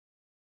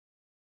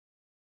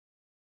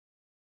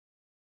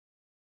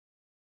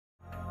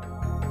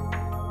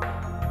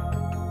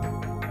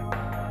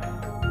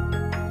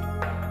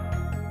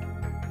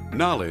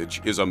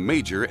Knowledge is a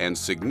major and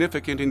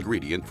significant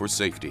ingredient for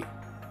safety.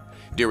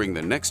 During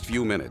the next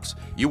few minutes,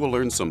 you will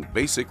learn some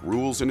basic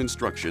rules and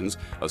instructions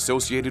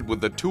associated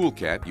with the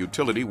Toolcat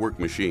utility work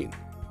machine.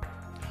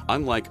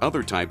 Unlike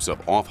other types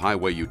of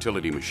off-highway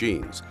utility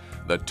machines,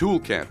 the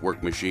Toolcat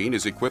work machine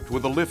is equipped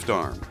with a lift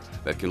arm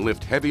that can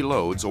lift heavy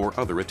loads or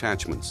other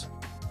attachments.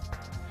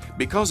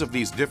 Because of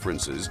these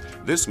differences,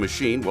 this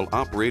machine will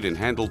operate and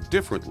handle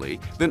differently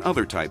than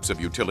other types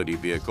of utility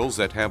vehicles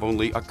that have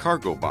only a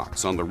cargo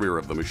box on the rear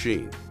of the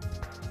machine.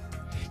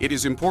 It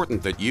is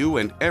important that you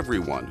and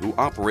everyone who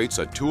operates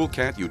a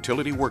Toolcat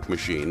utility work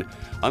machine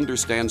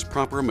understands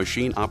proper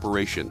machine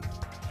operation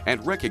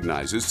and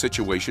recognizes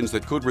situations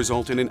that could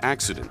result in an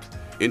accident,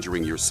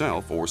 injuring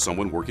yourself or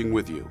someone working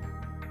with you.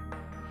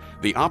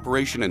 The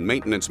operation and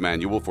maintenance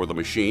manual for the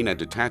machine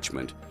and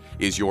attachment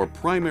is your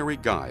primary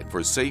guide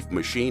for safe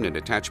machine and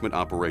attachment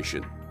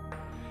operation.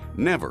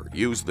 Never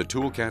use the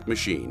Toolcat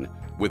machine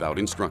without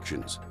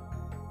instructions.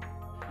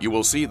 You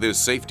will see this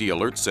safety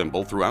alert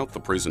symbol throughout the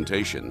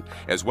presentation,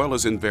 as well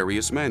as in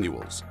various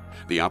manuals,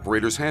 the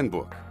operator's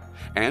handbook,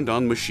 and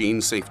on machine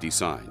safety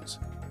signs.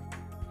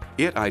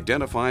 It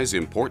identifies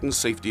important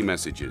safety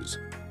messages.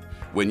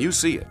 When you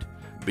see it,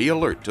 be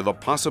alert to the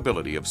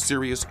possibility of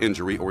serious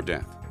injury or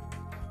death.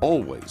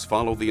 Always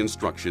follow the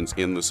instructions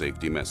in the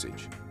safety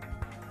message.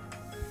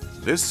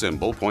 This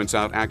symbol points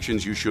out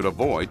actions you should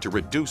avoid to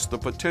reduce the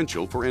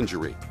potential for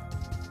injury.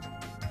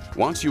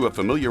 Once you have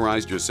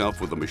familiarized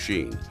yourself with the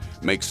machine,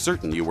 make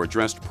certain you are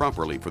dressed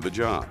properly for the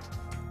job.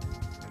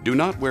 Do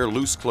not wear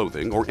loose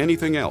clothing or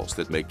anything else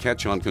that may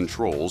catch on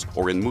controls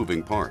or in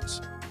moving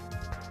parts.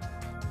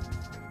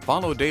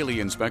 Follow daily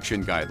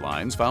inspection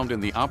guidelines found in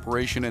the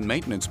Operation and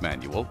Maintenance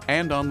Manual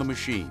and on the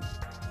machine.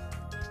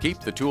 Keep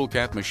the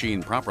Toolcat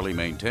machine properly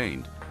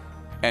maintained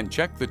and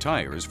check the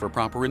tires for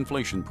proper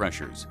inflation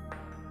pressures.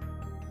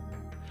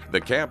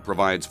 The cab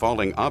provides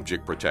falling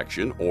object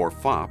protection, or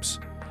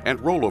FOPs, and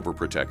rollover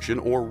protection,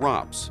 or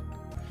ROPs.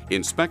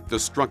 Inspect the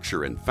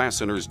structure and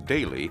fasteners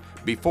daily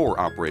before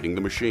operating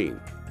the machine.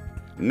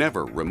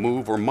 Never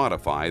remove or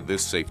modify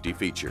this safety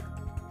feature.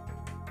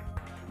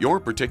 Your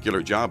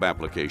particular job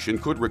application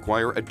could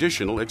require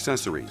additional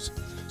accessories,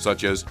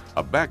 such as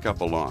a backup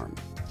alarm,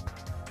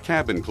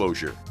 cab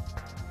enclosure,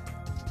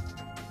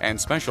 and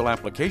special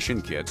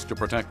application kits to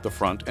protect the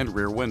front and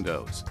rear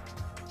windows.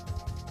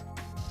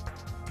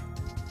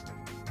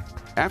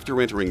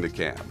 After entering the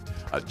cab,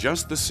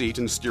 adjust the seat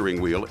and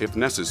steering wheel if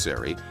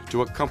necessary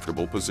to a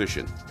comfortable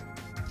position.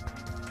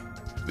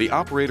 The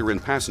operator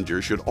and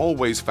passenger should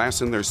always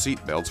fasten their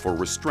seat belts for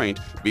restraint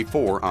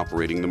before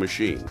operating the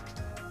machine.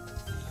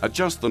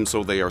 Adjust them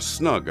so they are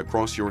snug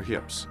across your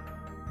hips.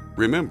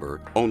 Remember,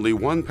 only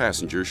one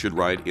passenger should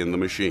ride in the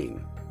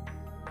machine.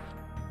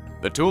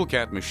 The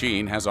Toolcat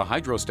machine has a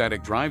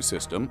hydrostatic drive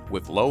system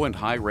with low and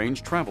high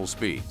range travel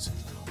speeds.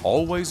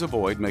 Always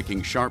avoid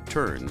making sharp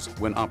turns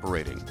when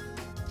operating.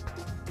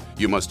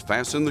 You must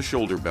fasten the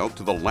shoulder belt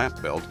to the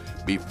lap belt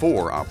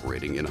before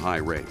operating in high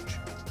range.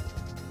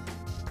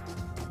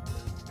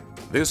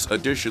 This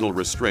additional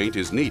restraint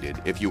is needed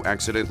if you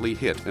accidentally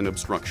hit an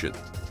obstruction.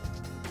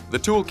 The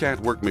Toolcat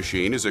work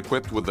machine is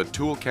equipped with the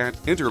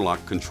Toolcat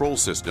Interlock Control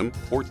System,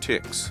 or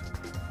TICS.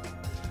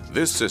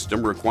 This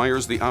system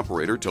requires the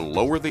operator to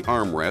lower the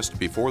armrest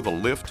before the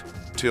lift,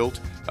 tilt,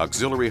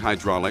 auxiliary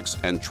hydraulics,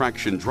 and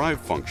traction drive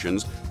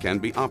functions can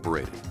be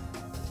operated.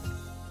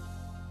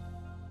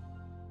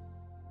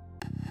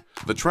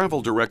 The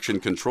travel direction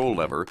control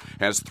lever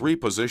has 3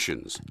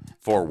 positions: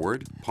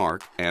 forward,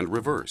 park, and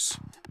reverse.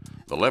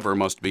 The lever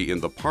must be in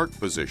the park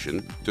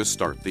position to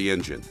start the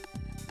engine.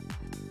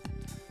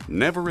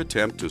 Never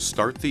attempt to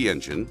start the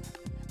engine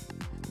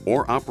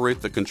or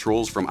operate the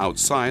controls from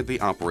outside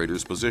the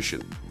operator's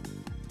position.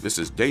 This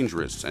is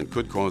dangerous and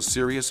could cause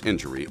serious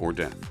injury or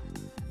death.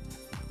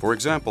 For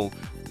example,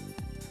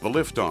 the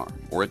lift arm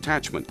or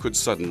attachment could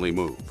suddenly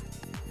move.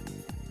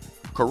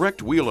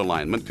 Correct wheel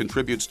alignment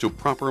contributes to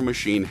proper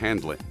machine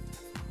handling.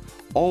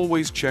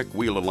 Always check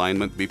wheel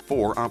alignment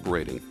before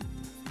operating.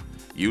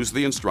 Use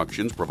the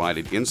instructions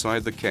provided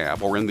inside the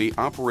cab or in the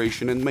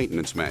Operation and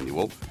Maintenance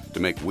Manual to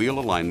make wheel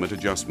alignment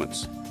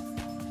adjustments.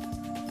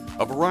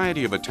 A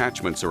variety of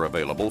attachments are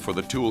available for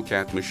the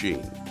Toolcat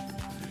machine.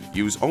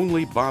 Use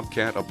only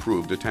Bobcat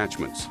approved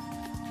attachments.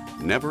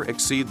 Never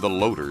exceed the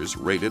loader's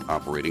rated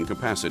operating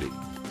capacity.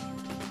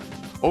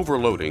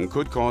 Overloading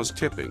could cause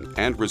tipping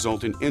and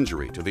result in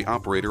injury to the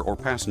operator or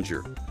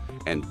passenger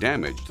and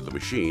damage to the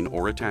machine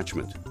or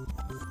attachment.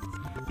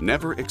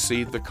 Never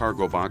exceed the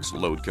cargo box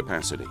load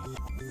capacity.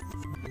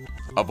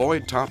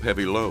 Avoid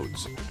top-heavy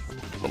loads.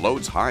 The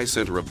load's high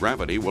center of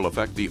gravity will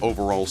affect the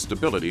overall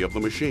stability of the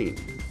machine.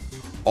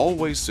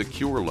 Always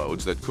secure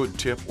loads that could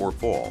tip or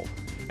fall,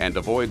 and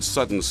avoid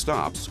sudden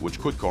stops which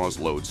could cause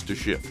loads to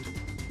shift.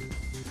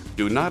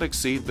 Do not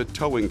exceed the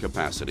towing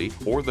capacity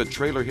or the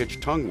trailer hitch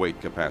tongue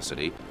weight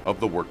capacity of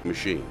the work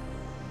machine.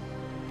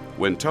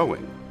 When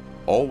towing,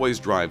 always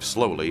drive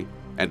slowly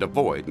and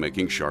avoid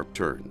making sharp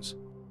turns.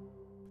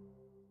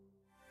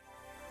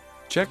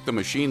 Check the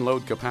machine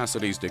load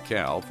capacities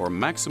decal for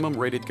maximum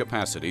rated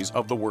capacities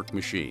of the work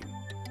machine.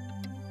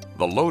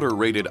 The loader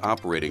rated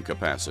operating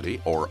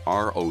capacity, or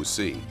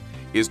ROC,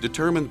 is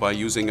determined by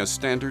using a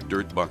standard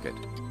dirt bucket.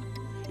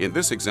 In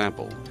this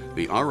example,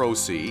 the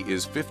ROC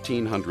is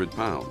 1,500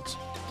 pounds.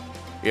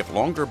 If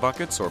longer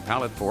buckets or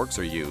pallet forks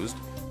are used,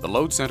 the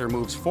load center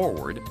moves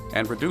forward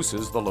and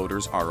reduces the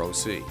loader's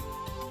ROC.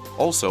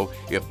 Also,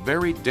 if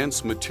very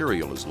dense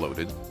material is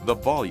loaded, the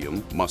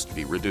volume must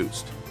be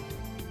reduced.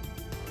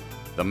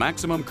 The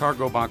maximum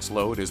cargo box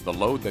load is the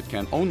load that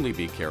can only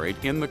be carried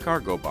in the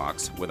cargo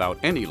box without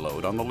any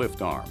load on the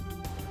lift arm.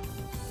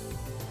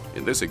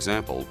 In this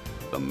example,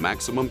 the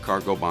maximum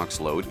cargo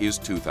box load is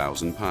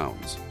 2,000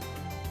 pounds.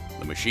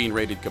 The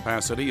machine-rated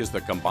capacity is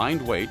the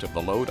combined weight of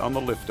the load on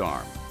the lift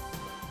arm,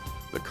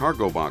 the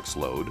cargo box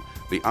load,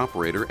 the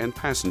operator and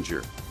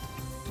passenger.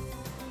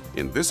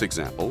 In this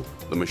example,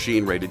 the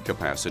machine-rated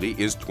capacity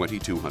is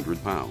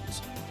 2,200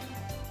 pounds.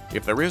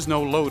 If there is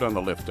no load on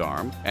the lift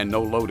arm and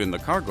no load in the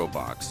cargo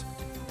box,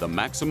 the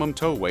maximum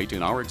tow weight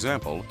in our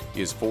example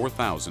is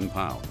 4,000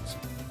 pounds.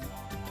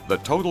 The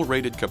total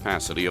rated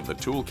capacity of the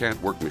Toolcat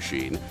work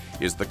machine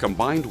is the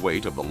combined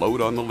weight of the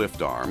load on the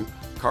lift arm,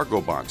 cargo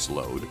box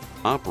load,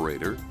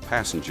 operator,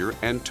 passenger,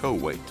 and tow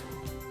weight.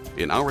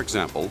 In our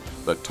example,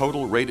 the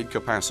total rated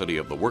capacity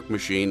of the work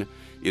machine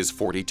is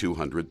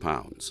 4,200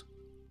 pounds.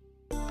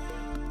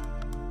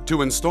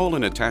 To install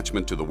an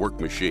attachment to the work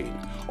machine,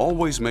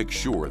 always make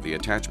sure the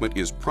attachment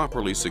is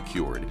properly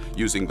secured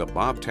using the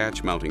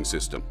Bobcat mounting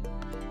system.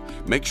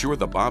 Make sure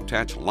the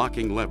Bobcat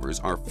locking levers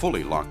are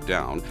fully locked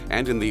down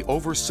and in the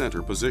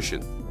over-center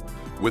position,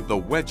 with the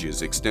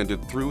wedges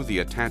extended through the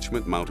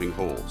attachment mounting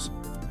holes.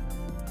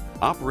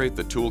 Operate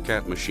the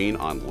Toolcat machine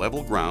on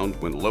level ground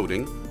when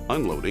loading,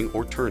 unloading,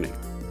 or turning.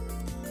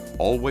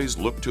 Always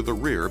look to the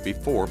rear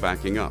before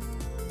backing up.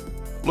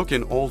 Look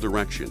in all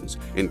directions,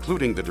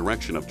 including the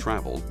direction of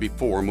travel,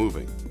 before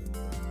moving.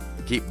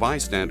 Keep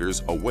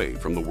bystanders away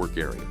from the work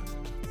area.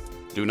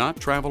 Do not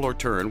travel or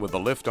turn with the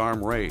lift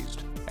arm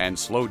raised, and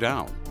slow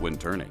down when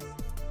turning.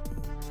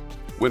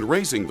 When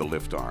raising the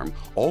lift arm,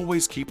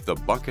 always keep the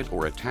bucket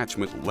or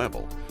attachment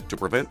level to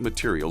prevent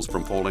materials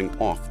from falling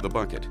off the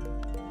bucket.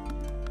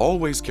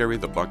 Always carry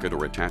the bucket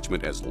or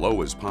attachment as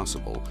low as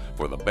possible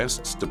for the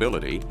best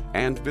stability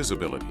and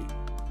visibility.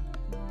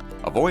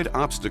 Avoid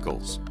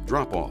obstacles,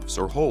 drop-offs,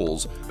 or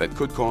holes that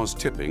could cause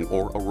tipping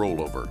or a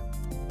rollover.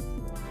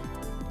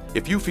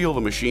 If you feel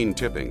the machine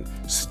tipping,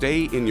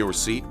 stay in your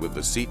seat with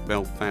the seat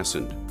belt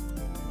fastened.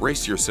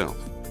 Brace yourself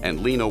and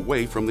lean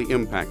away from the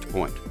impact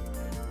point.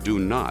 Do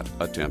not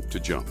attempt to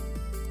jump.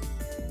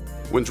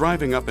 When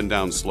driving up and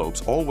down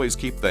slopes, always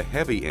keep the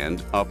heavy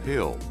end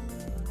uphill.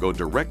 Go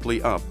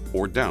directly up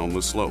or down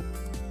the slope.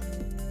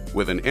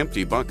 With an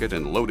empty bucket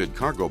and loaded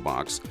cargo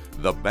box,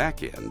 the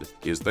back end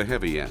is the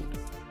heavy end.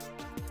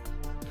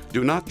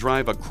 Do not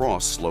drive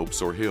across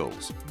slopes or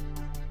hills.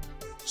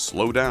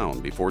 Slow down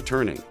before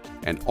turning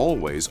and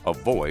always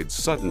avoid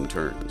sudden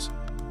turns.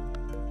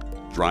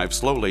 Drive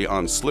slowly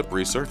on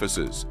slippery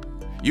surfaces.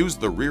 Use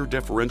the rear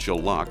differential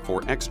lock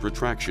for extra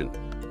traction.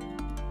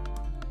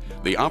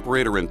 The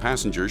operator and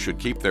passenger should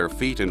keep their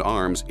feet and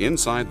arms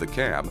inside the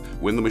cab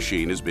when the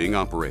machine is being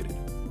operated.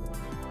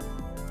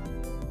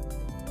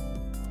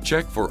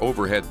 Check for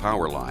overhead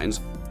power lines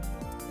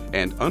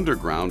and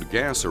underground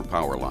gas or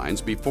power lines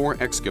before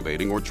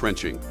excavating or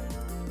trenching.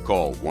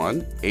 Call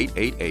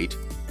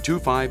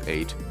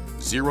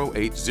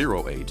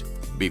 1-888-258-0808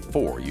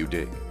 before you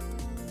dig.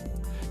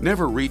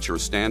 Never reach or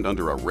stand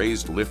under a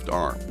raised lift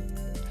arm.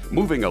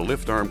 Moving a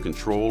lift arm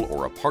control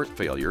or a part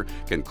failure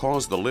can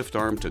cause the lift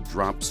arm to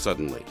drop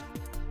suddenly.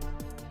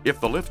 If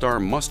the lift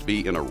arm must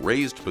be in a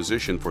raised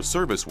position for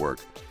service work,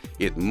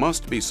 it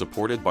must be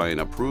supported by an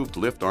approved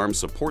lift arm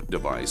support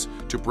device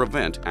to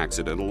prevent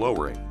accidental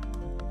lowering.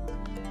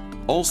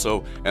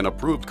 Also, an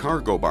approved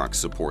cargo box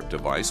support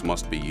device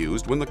must be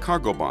used when the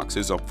cargo box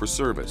is up for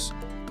service.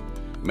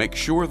 Make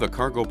sure the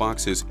cargo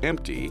box is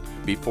empty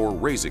before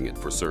raising it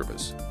for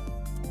service.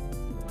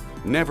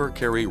 Never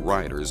carry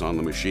riders on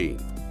the machine.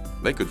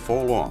 They could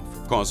fall off,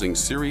 causing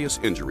serious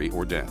injury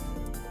or death.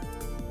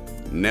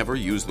 Never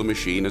use the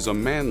machine as a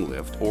man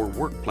lift or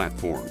work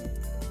platform.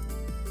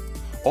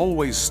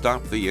 Always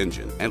stop the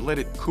engine and let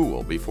it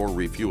cool before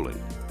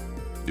refueling.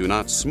 Do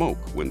not smoke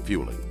when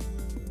fueling.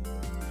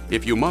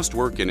 If you must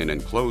work in an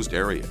enclosed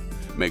area,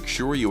 make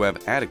sure you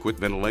have adequate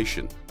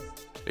ventilation.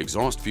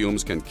 Exhaust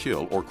fumes can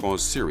kill or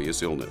cause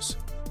serious illness.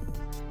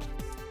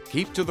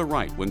 Keep to the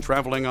right when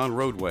traveling on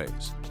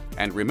roadways,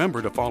 and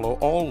remember to follow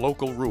all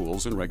local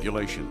rules and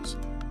regulations.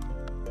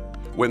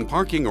 When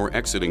parking or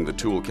exiting the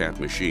Toolcat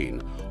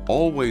machine,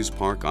 always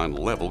park on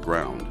level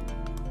ground.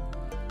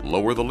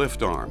 Lower the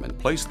lift arm and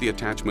place the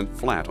attachment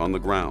flat on the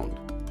ground.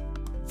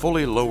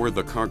 Fully lower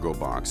the cargo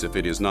box if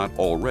it is not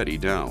already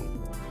down.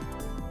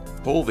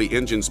 Pull the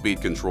engine speed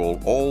control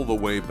all the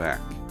way back.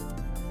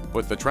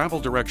 Put the travel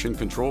direction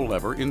control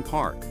lever in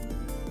park.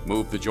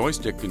 Move the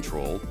joystick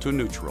control to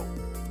neutral.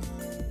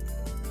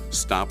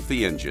 Stop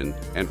the engine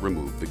and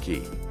remove the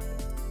key.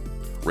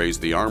 Raise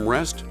the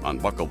armrest,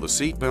 unbuckle the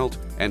seat belt,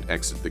 and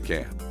exit the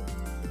cab.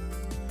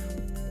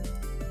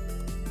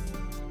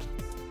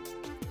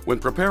 When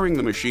preparing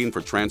the machine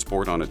for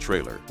transport on a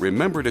trailer,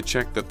 remember to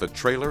check that the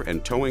trailer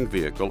and towing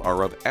vehicle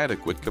are of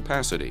adequate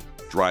capacity.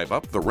 Drive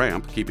up the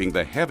ramp, keeping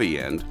the heavy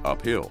end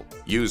uphill.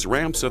 Use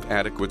ramps of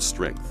adequate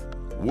strength.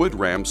 Wood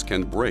ramps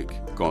can break,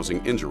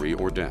 causing injury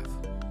or death.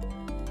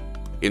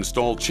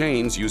 Install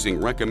chains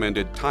using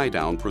recommended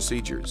tie-down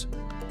procedures.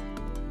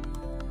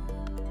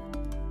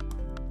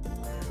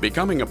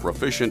 Becoming a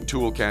proficient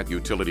Toolcat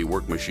utility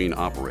work machine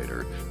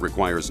operator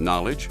requires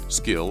knowledge,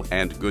 skill,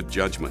 and good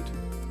judgment.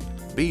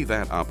 Be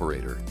that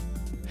operator.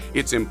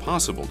 It's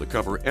impossible to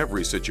cover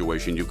every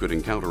situation you could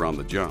encounter on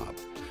the job,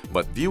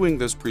 but viewing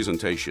this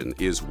presentation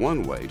is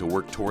one way to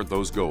work toward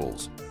those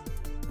goals.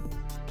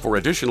 For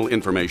additional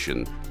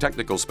information,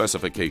 technical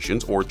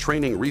specifications, or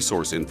training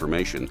resource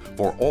information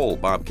for all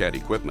Bobcat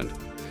equipment,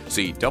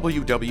 see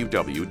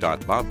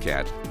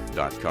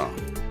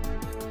www.bobcat.com.